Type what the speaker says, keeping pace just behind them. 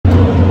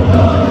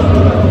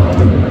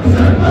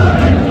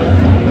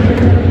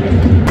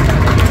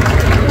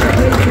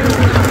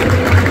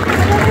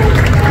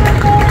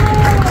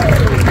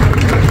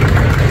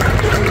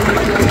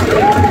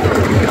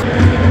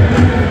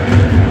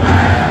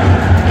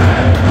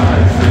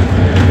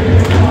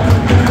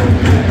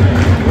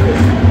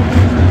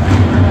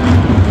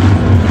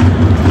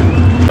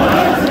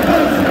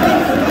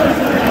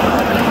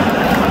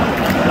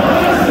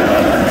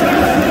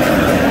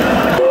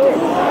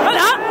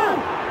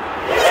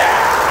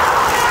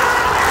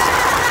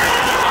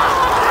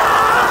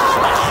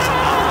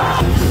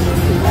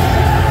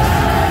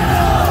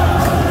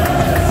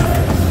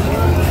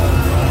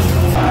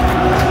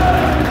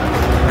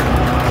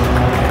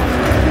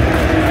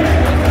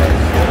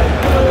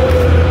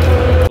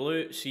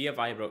sea of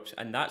Ibrox,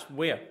 and that's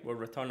where we're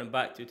returning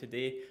back to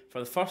today for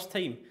the first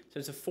time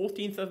since the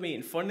 14th of May.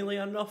 And funnily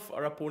enough,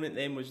 our opponent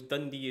then was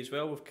Dundee as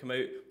well. We've come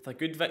out with a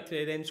good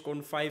victory then,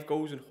 scoring 5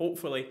 goals, and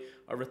hopefully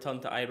our return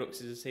to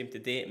Ibrox is the same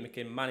today, and we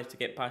can manage to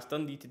get past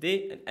Dundee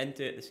today and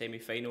into the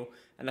semi-final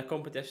in a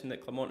competition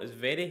that Clermont is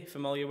very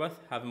familiar with,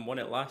 having won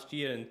it last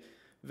year, and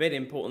very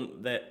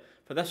important that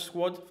for this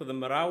squad, for the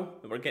morale,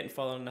 that we're getting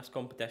further in this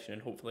competition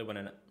and hopefully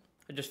winning it.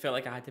 I just felt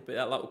like I had to put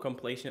that little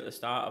compilation at the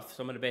start of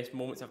some of the best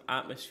moments of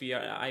atmosphere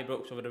at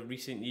Ibrox over the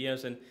recent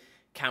years, and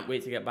can't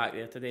wait to get back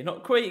there today.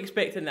 Not quite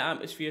expecting the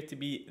atmosphere to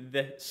be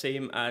the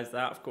same as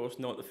that, of course,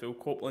 not the full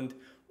Copeland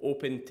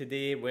Open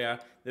today where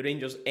the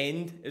Rangers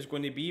End is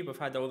going to be. We've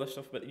had all this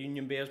stuff about the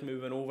Union Bears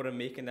moving over and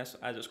making this,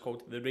 as it's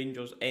called, the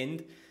Rangers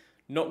End.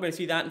 Not going to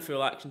see that in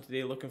full action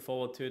today, looking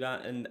forward to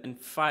that, and in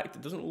fact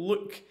it doesn't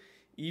look,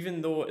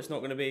 even though it's not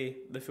going to be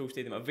the full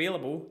stadium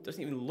available, it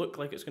doesn't even look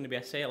like it's going to be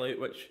a sellout,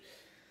 which,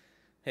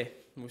 hey,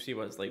 we'll see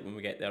what it's like when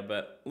we get there.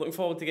 But looking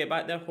forward to get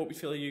back there. Hope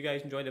you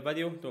guys enjoyed the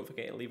video. Don't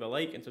forget to leave a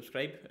like and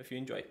subscribe if you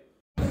enjoy.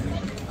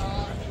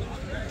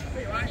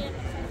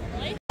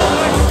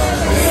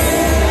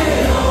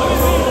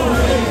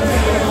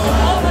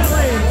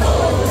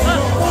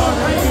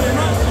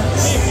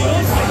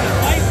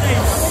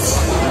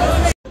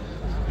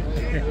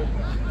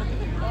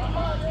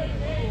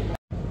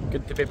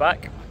 Good to be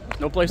back.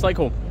 No place like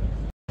home.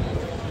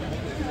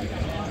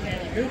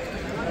 Good.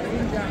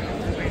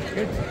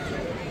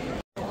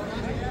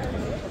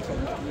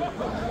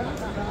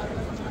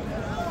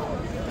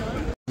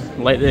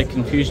 Let the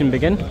confusion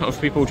begin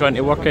of people trying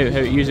to work out how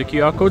to use the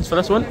QR codes for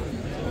this one.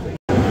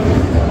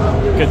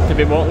 Good to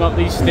be walking up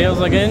these stairs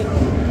again,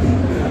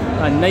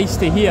 and nice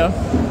to hear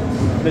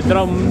the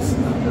drums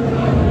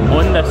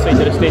on this side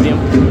of the stadium.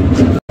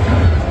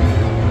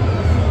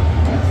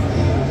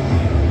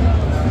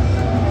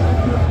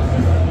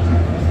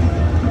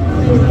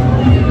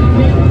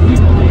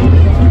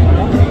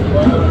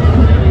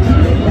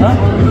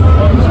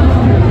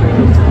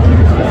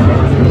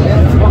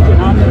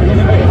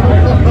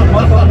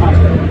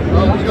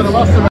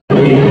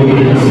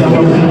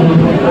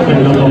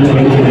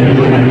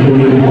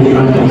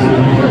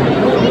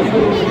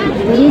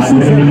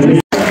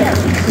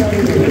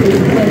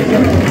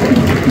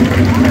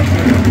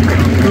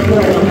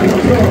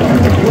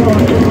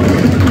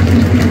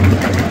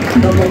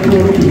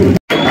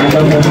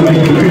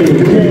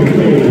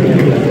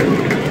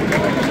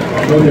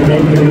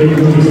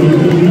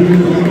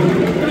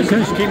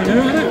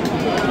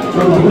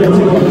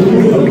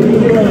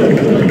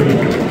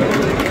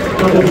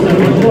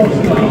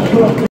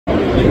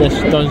 This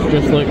does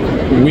just look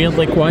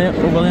weirdly quiet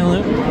over there,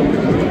 look.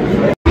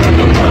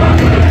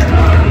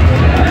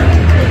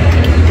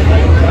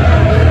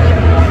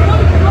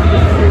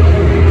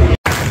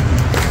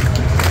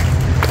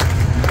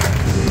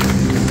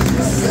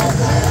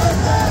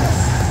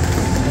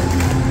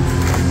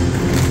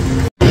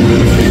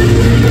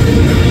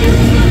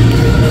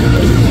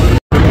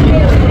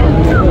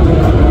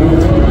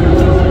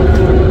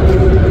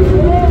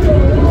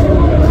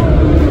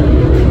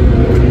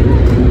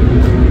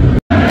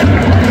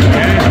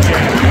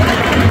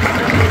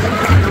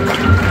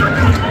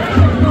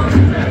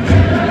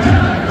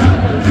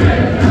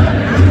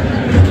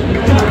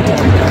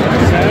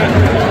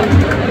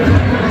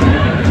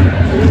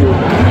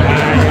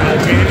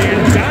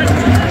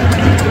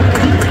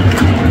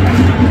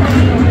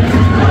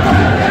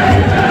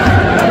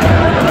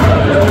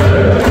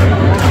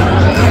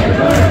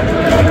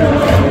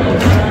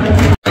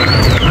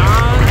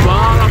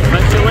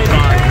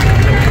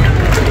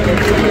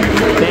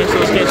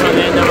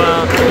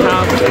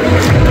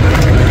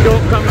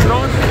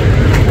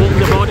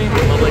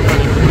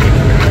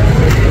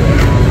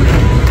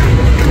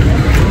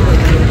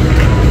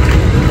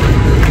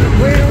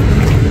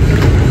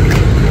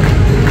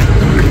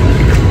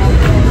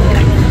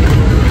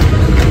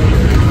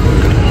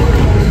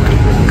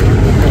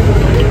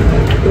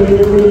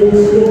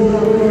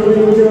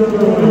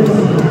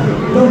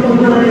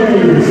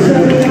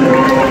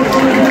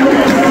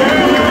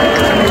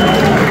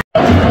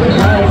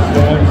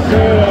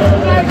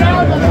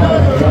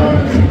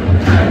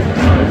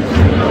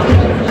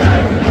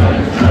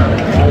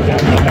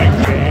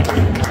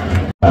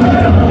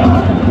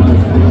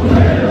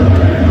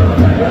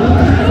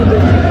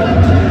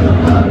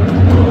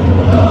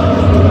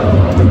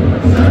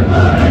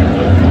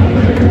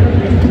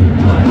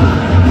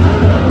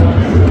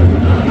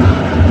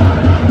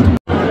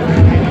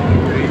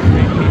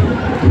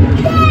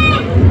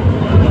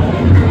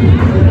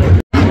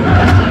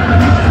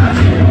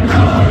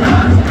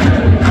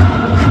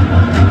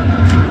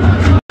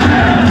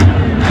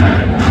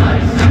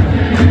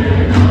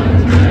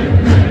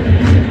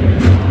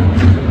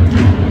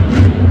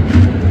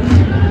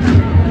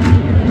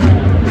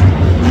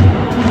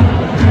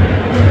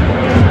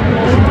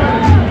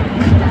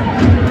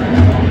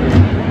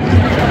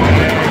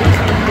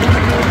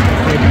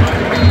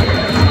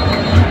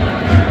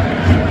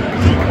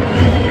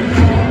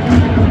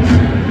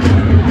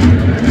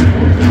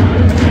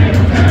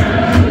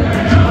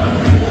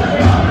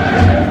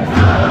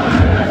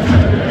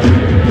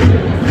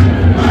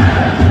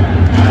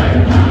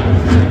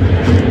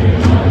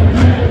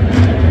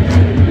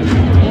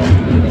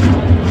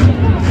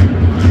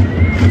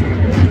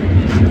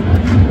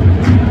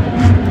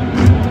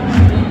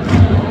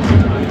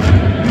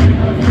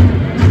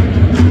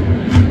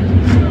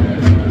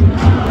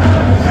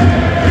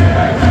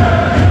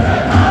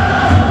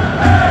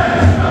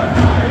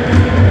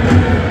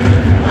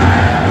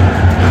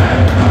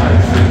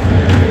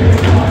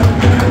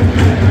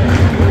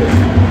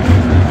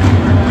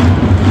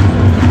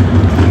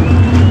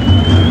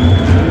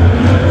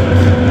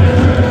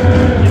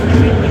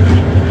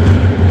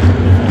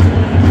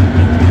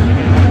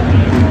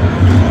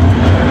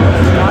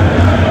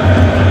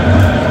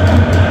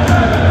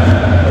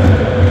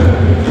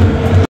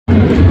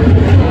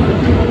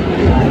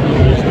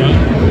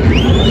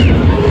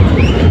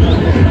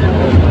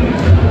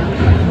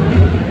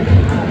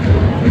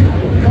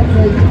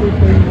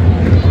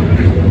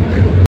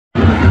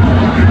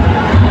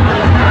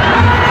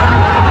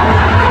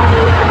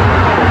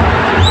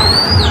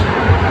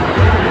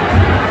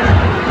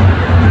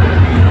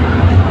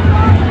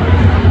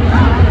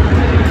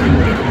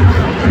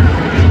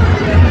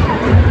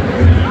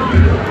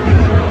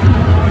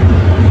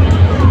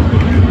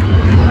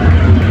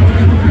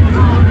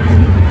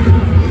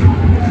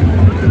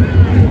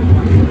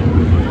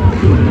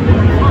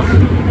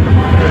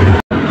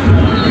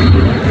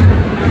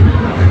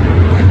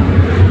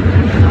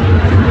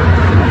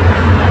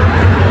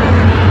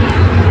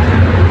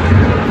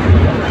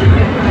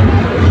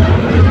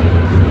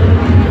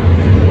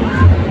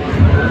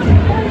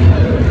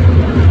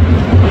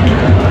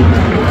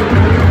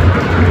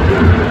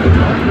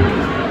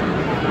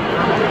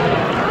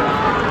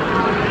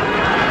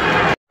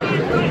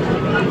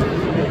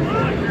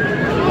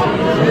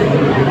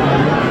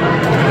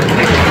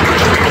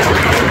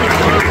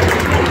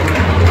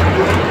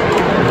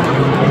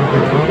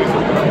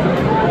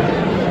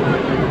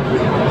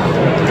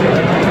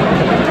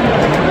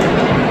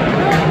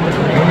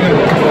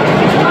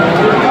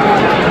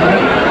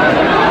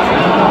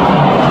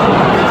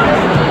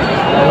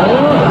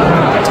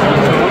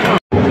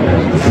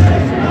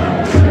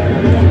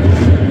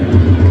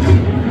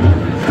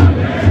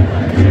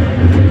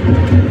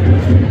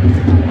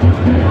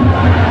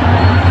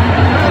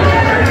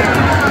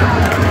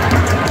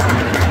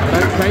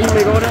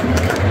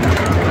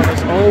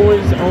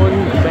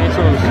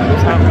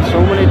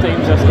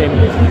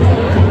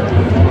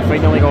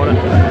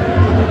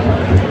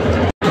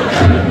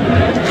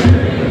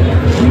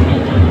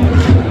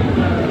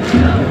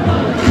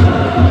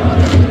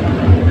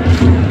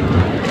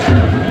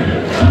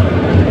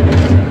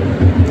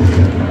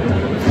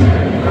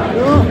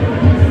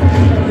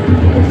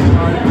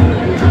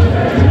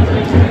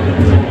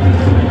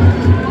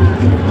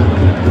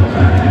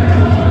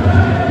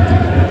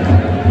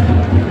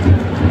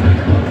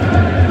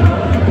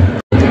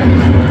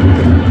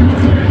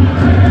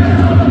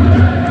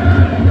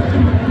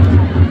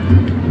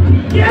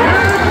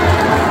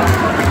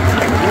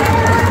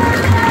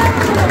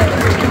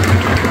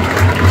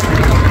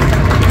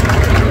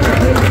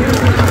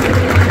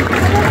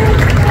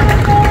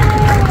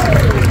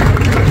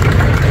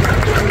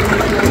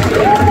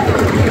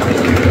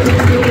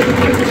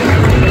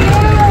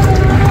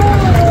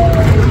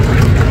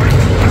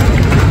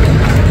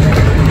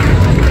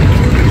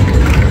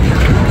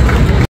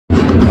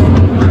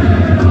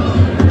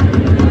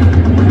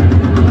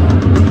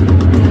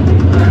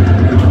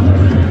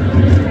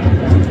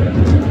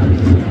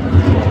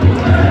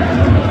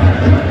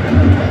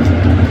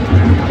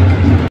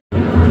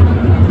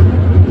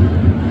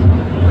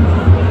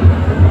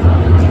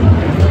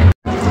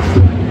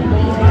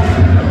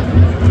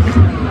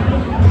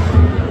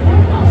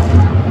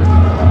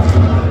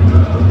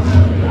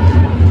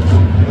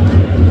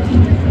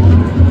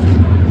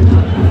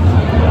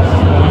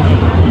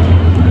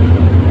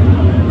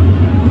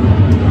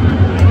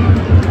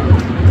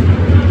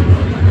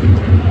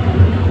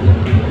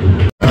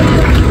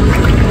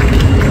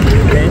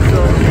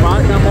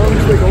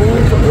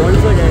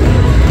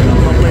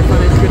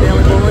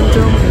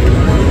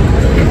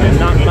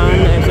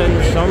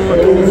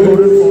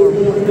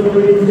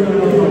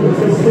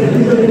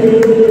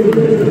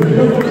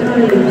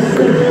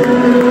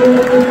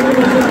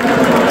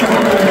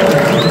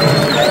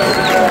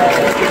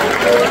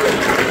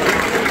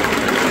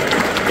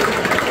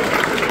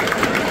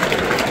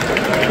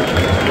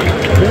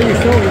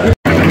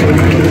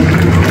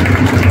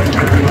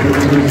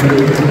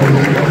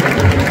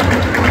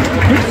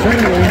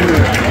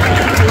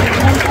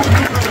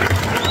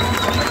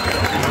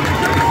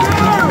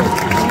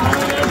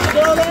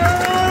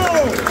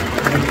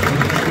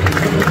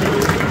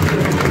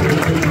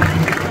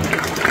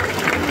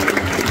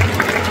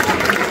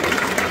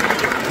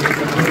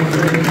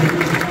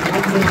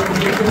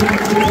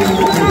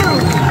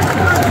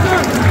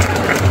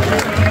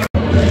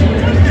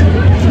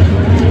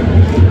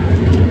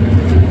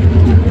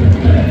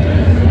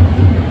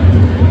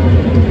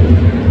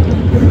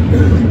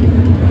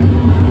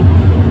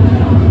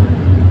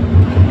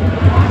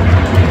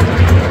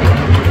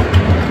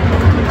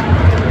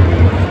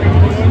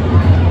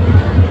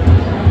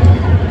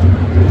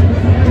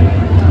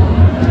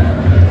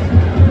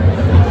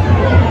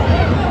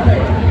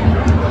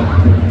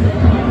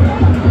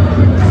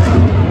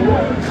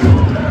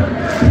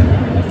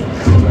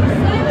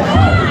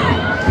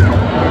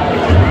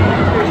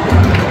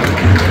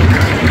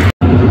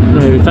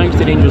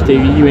 Just so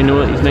you may know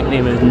that his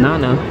nickname is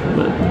Nana,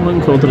 but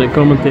looking forward to the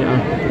commentator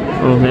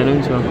or the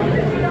announcer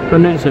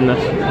pronouncing this.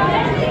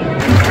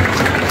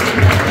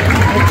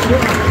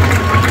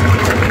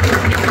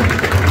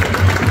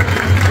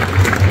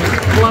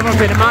 Clever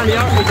by the man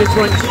here, who just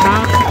wants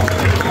half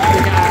to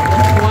get a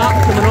clap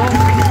coming off.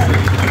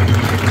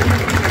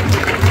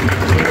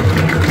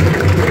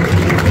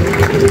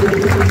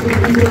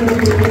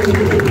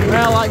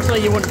 Well,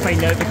 actually you won't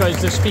find out because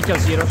the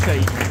speakers here are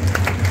shite.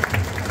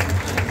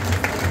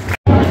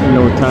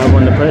 No tab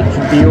on the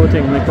pitch, Dio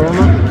taking the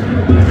corner.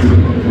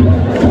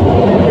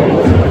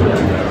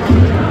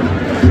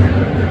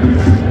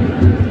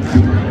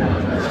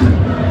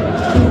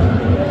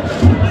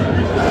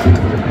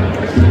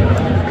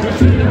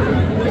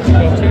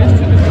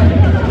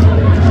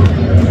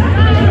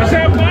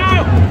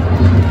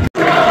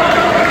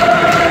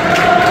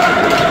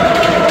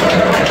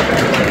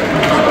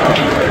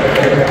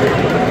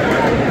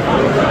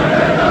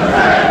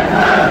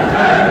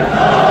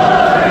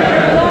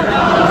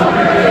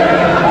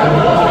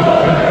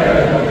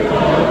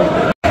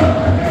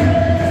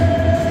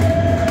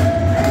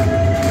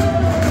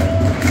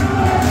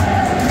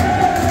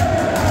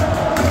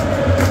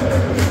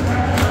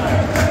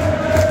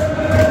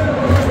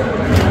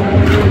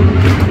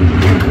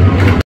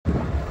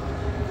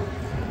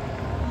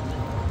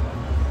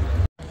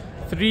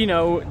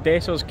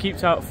 Dessers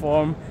keeps that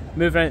form,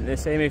 moving into the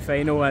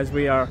semi-final as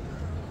we are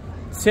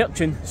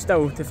searching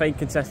still to find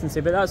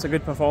consistency, but that's a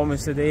good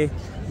performance today.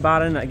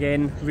 Barron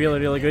again,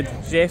 really good.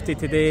 Jefty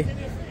today,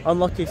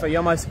 unlucky for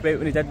Yilmaz to go out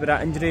when he did with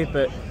that injury,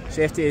 but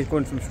Jefty is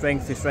going from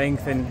strength to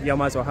strength and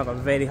Yilmaz will have a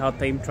very hard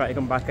time trying to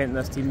come back into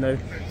this team now.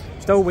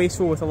 Still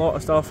wasteful with a lot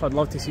of stuff. I'd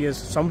love to see us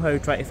somehow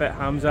try to fit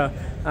Hamza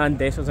and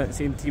Dessers in the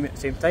same team at the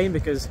same time,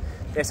 because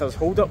Dessers'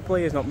 hold-up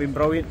play has not been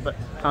brilliant, but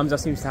Hamza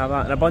seems to have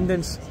that in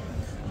abundance.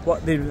 I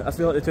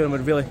feel like the two of them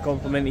would really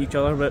complement each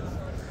other, but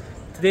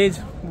today's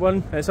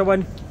one, it's a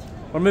win.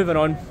 We're moving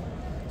on,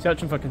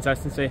 searching for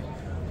consistency.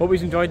 Hope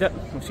you've enjoyed it.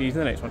 We'll see you in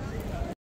the next one.